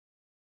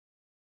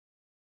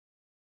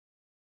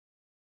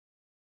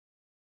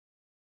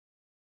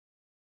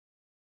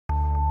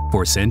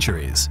For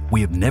centuries,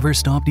 we have never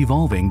stopped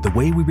evolving the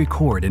way we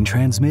record and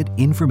transmit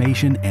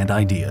information and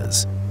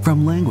ideas.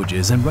 From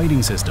languages and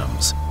writing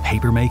systems,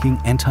 papermaking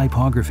and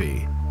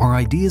typography, our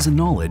ideas and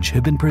knowledge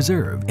have been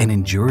preserved and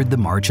endured the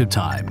march of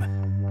time.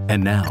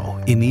 And now,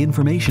 in the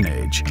information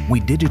age, we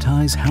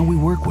digitize how we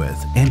work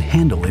with and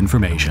handle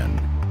information.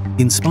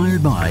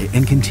 Inspired by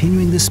and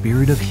continuing the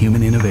spirit of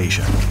human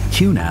innovation,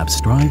 QNAP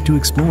strive to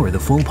explore the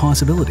full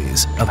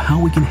possibilities of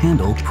how we can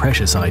handle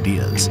precious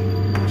ideas.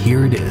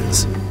 Here it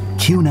is.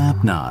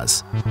 QNAP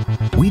NAS.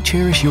 We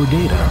cherish your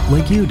data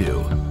like you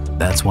do.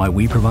 That's why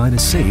we provide a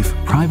safe,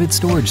 private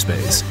storage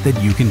space that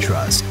you can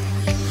trust.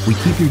 We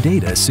keep your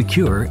data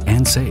secure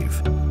and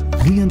safe.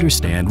 We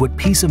understand what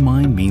peace of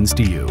mind means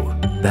to you.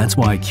 That's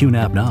why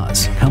QNAP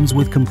NAS comes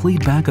with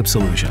complete backup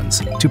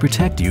solutions to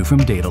protect you from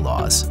data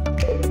loss.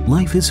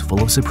 Life is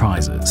full of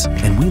surprises,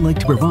 and we like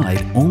to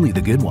provide only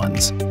the good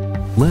ones.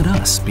 Let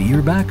us be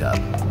your backup.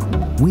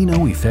 We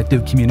know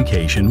effective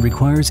communication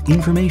requires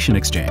information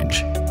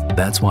exchange.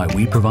 That's why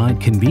we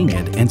provide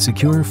convenient and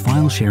secure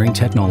file sharing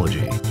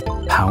technology.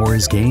 Power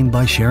is gained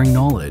by sharing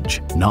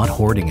knowledge, not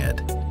hoarding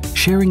it.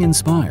 Sharing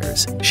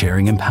inspires,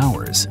 sharing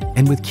empowers,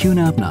 and with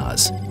QNAP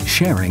NAS,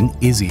 sharing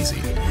is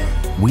easy.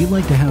 We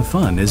like to have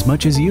fun as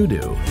much as you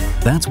do.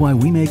 That's why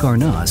we make our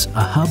NAS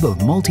a hub of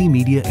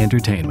multimedia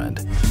entertainment,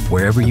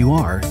 wherever you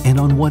are and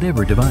on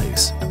whatever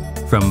device.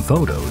 From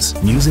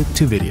photos, music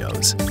to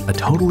videos, a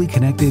totally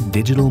connected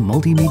digital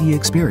multimedia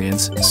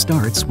experience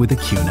starts with a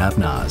QNAP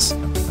NAS.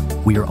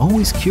 We are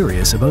always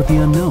curious about the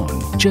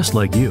unknown, just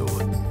like you.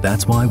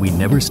 That's why we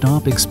never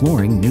stop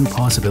exploring new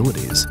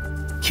possibilities.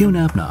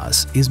 QNAP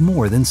NAS is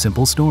more than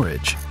simple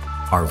storage.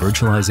 Our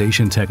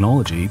virtualization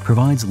technology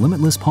provides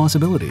limitless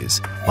possibilities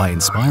by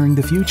inspiring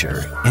the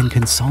future and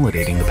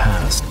consolidating the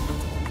past.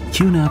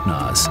 QNAP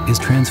NAS is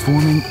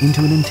transforming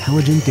into an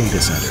intelligent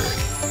data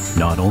center.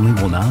 Not only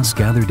will NAS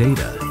gather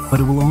data, but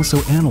it will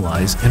also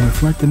analyze and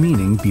reflect the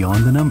meaning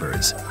beyond the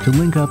numbers to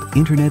link up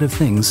Internet of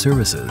Things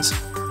services,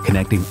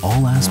 connecting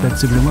all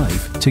aspects of your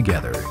life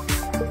together.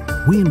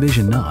 We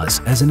envision NAS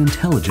as an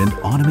intelligent,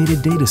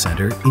 automated data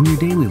center in your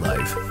daily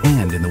life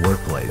and in the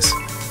workplace.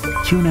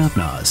 QNAP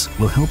NAS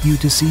will help you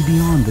to see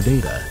beyond the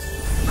data,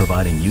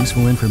 providing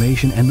useful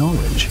information and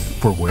knowledge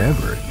for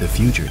wherever the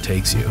future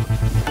takes you.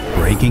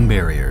 Breaking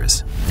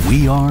barriers.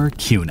 We are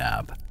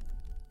QNAP.